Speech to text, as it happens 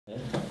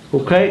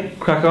Okay,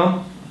 crack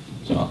on.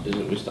 So, is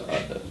it we start?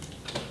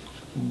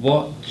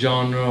 What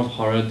genre of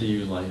horror do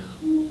you like?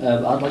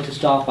 I'd like to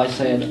start by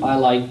saying I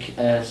like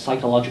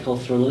psychological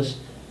thrillers.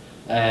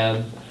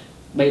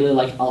 Mainly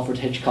like Alfred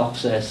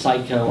Hitchcock's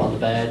Psycho and the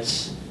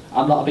Birds.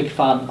 I'm not a big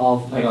fan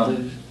of Hang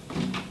on.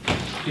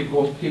 Keep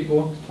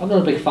going. I'm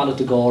not a big fan of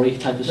the gory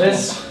type of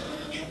stuff.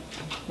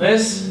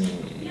 Miss,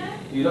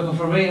 you looking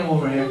for me? I'm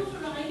over here.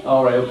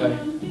 All right, okay.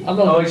 I'm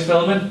not Oh, a he's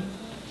filming. big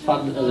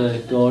fan of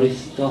the gory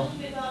stuff.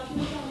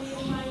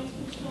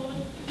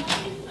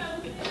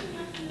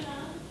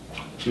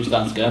 Should we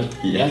start again?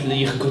 Yeah.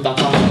 You can cut that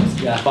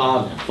part. Yeah.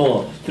 5,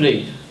 4,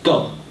 3,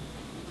 go.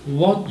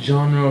 What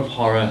genre of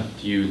horror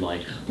do you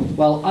like?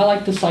 Well, I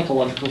like the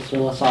psychological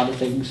thriller side of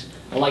things.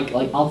 I like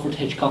Alfred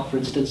Hitchcock, for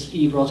instance.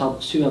 He brought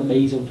out 2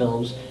 amazing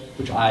films,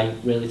 which I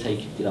really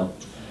take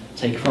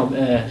from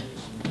The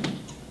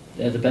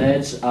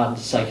Birds and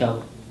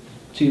Psycho.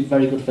 2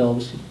 very good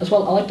films. As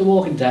well, I like The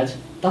Walking Dead.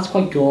 That's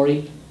quite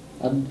gory,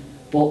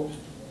 but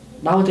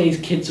nowadays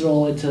kids are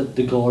all into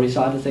the gory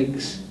side of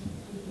things.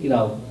 You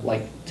know,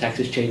 like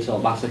Texas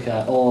Chainsaw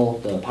Massacre, all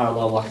the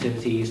Paranormal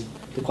Activities,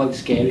 the quite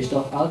scary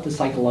stuff. I like the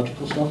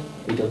psychological stuff.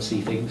 We don't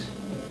see things.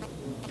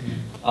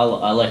 I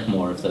like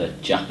more of the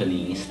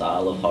Japanese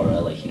style of horror,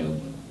 like, you know,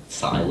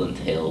 Silent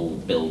Hill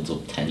builds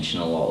up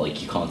tension a lot,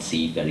 like you can't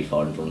see very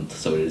far in front,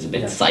 so it is a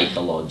bit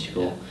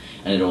psychological. Yeah.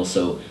 And it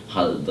also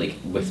has, like,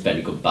 with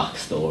very good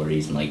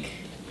backstories and, like,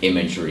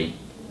 imagery.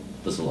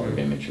 There's a lot of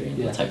imagery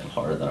in the type of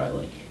horror that I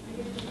like.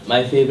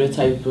 My favourite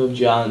type of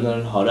genre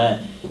in horror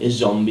is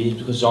zombies,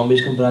 because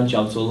zombies can branch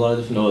out to a lot of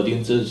different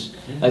audiences.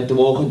 Like The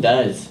Walking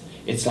Dead,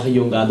 it's like a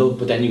young adult,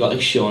 but then you got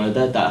like Shaun of the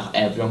Dead that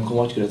everyone can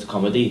watch because it's a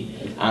comedy.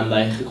 And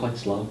like They're quite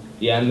slow.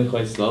 yeah, and they're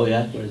quite slow,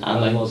 yeah. Whereas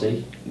And like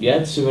Aussie.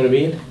 yeah, see what I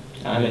mean?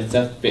 And it's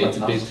a big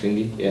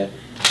thingy, yeah.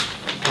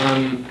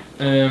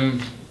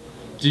 And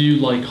do you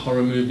like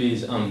horror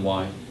movies and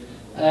why?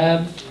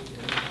 I'm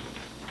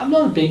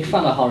not a big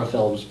fan of horror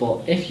films,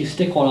 but if you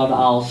stick one on,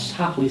 I'll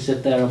happily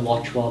sit there and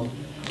watch one.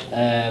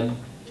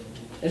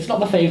 It's not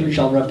my favourite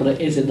genre, but it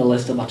is in the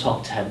list of my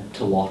top 10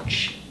 to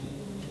watch.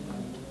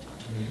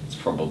 It's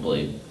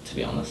probably, to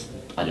be honest,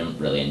 I don't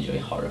really enjoy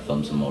horror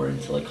films. I'm more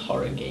into like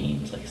horror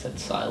games, like I said,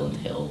 Silent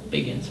Hill,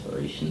 big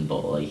inspiration,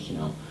 but like, you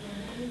know,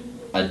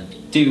 I've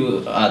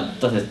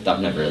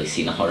never really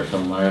seen a horror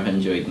film where I've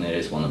enjoyed, and it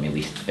is one of my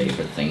least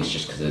favourite things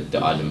just because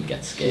I don't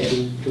get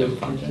scared. Don't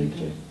find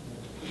it.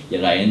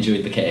 Yeah, I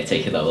enjoyed The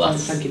Caretaker though,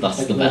 that's Thank you the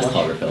very best much.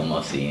 horror film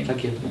I've seen.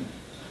 Thank you.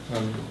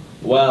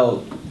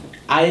 Well,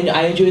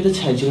 I enjoy the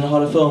tension in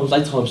horror films,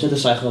 like Tom said, the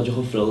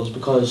psychological thrillers,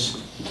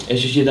 because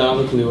it's just you don't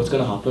have a clue what's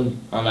gonna happen,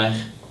 and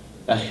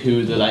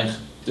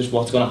just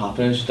what's gonna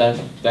happen. It's just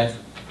like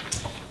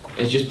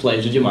it just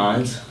plays with your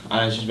mind,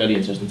 and it's just very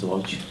interesting to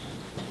watch.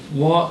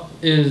 What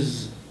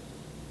is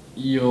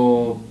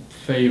your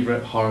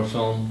favourite horror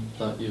film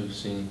that you've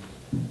seen?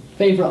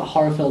 Favourite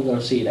horror film that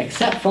I've seen,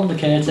 except from The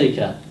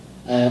Caretaker.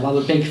 I'm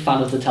a big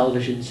fan of the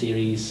television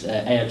series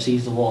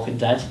AMC's The Walking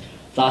Dead.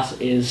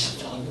 That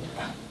is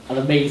an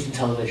amazing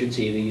television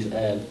series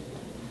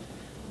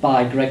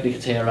by Greg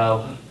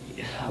Nicotero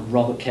and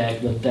Robert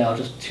Kirkman. They are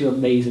just 2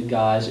 amazing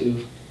guys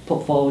who've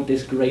put forward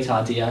this great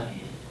idea,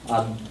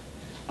 and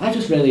I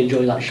just really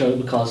enjoy that show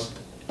because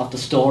of the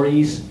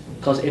stories,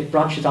 because it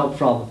branches out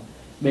from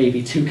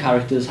maybe 2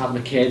 characters having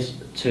a kid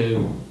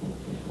to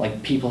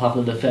like people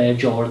having an affair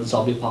during the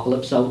zombie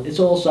apocalypse. So it's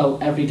also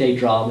everyday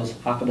dramas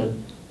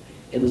happening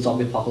in the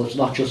zombie apocalypse,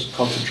 not just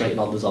concentrating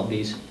on the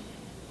zombies.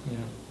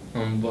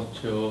 Yeah. And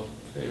what's your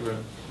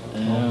favourite?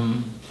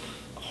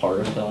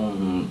 Horror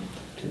film?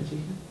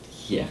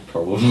 Yeah,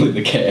 probably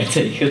The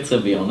Caretaker, to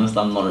be honest.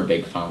 I'm not a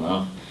big fan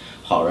of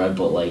horror,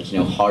 but like, you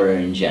know, horror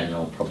in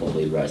general,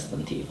 probably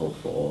Resident Evil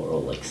 4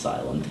 or like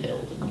Silent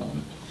Hill.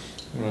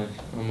 Right,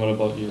 and what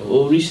about you?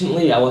 Well,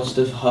 recently I watched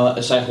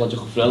a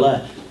psychological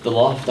thriller, The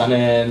Loft,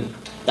 and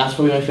that's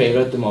probably my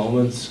favourite at the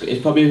moment.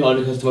 It's probably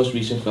only because it's the most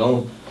recent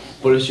film,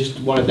 but it's just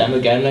one of them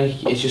again.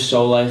 Like, it's just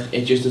so like,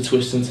 it's just the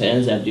twists and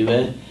turns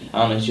everywhere,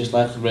 and it's just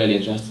like really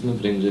interesting and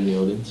brings in the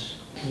audience.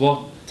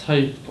 What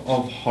type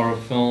of horror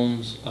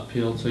films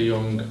appeal to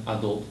young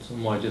adults,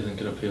 and why do you think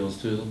it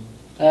appeals to them?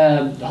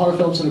 Horror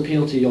films that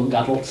appeal to young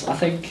adults, I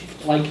think,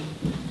 like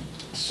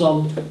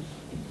some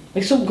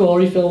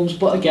gory films,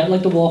 but again,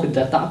 like The Walking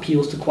Dead, that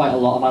appeals to quite a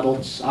lot of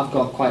adults. I've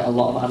got quite a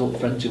lot of adult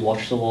friends who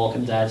watch The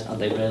Walking Dead and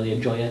they really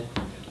enjoy it.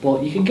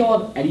 But you can go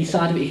on any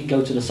side of it. You can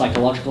go to the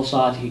psychological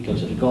side, you can go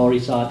to the gory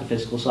side, the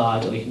physical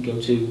side, or you can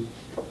go to,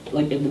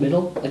 like, in the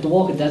middle. Like The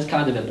Walking Dead's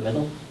kind of in the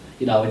middle.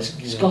 You know,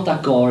 it's got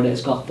that gore in it,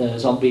 it's got the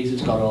zombies,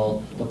 it's got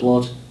all the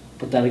blood,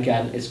 but then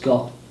again, it's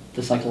got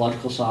the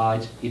psychological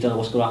side. You don't know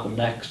what's going to happen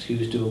next,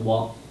 who's doing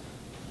what.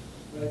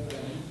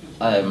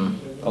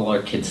 A lot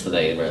of kids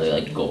today really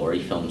like gory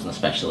films, and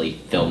especially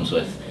films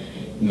with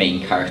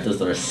main characters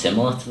that are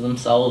similar to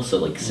themselves, so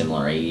like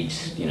similar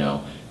age, you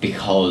know,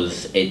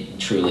 because it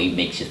truly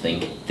makes you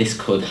think this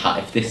could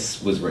if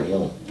this was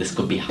real, this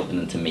could be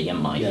happening to me and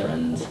my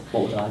friends.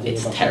 What would I do?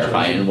 It's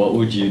terrifying. What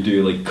would you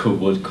do? Like,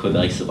 could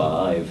I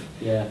survive?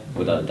 Yeah.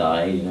 Would I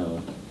die? You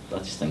know. I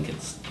just think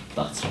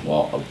that's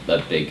what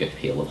a big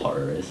appeal of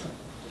horror is.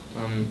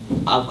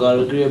 I've got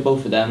to agree with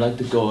both of them, like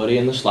the gory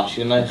and the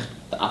slashing, like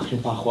the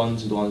action-packed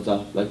ones are the ones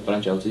that like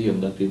branch out to the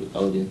younger people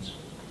audience.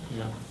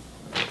 Yeah.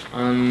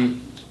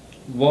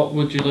 What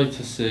would you like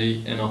to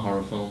see in a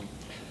horror film?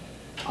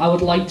 I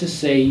would like to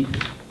see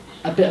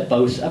a bit of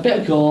both, a bit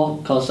of gore,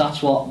 because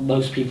that's what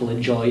most people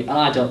enjoy, and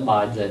I don't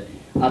mind it.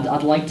 And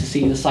I'd like to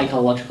see the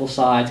psychological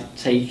side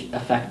take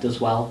effect as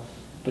well,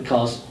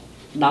 because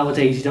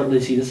nowadays you don't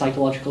really see the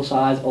psychological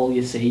side, all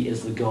you see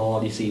is the gore,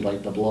 and you see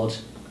like the blood.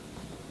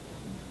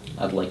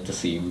 I'd like to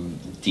see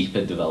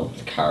deeper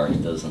developed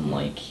characters and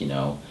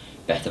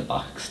better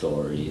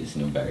backstories,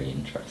 very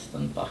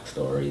interesting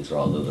backstories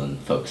rather than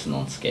focusing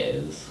on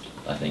scares.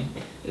 I think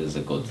is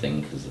a good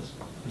thing because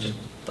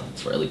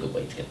that's a really good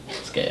way to get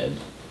scared.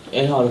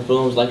 In horror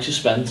films, like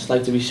suspense,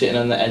 like to be sitting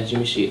on the edge of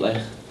my seat,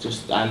 like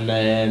just and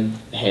the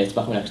hair's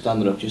back of my neck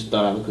standing up, just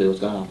don't have a clue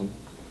what's going to happen.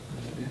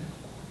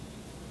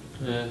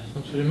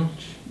 Thanks very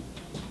much.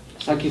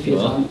 Thank you for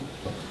your time.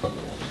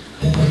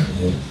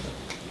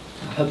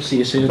 I hope to see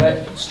you soon.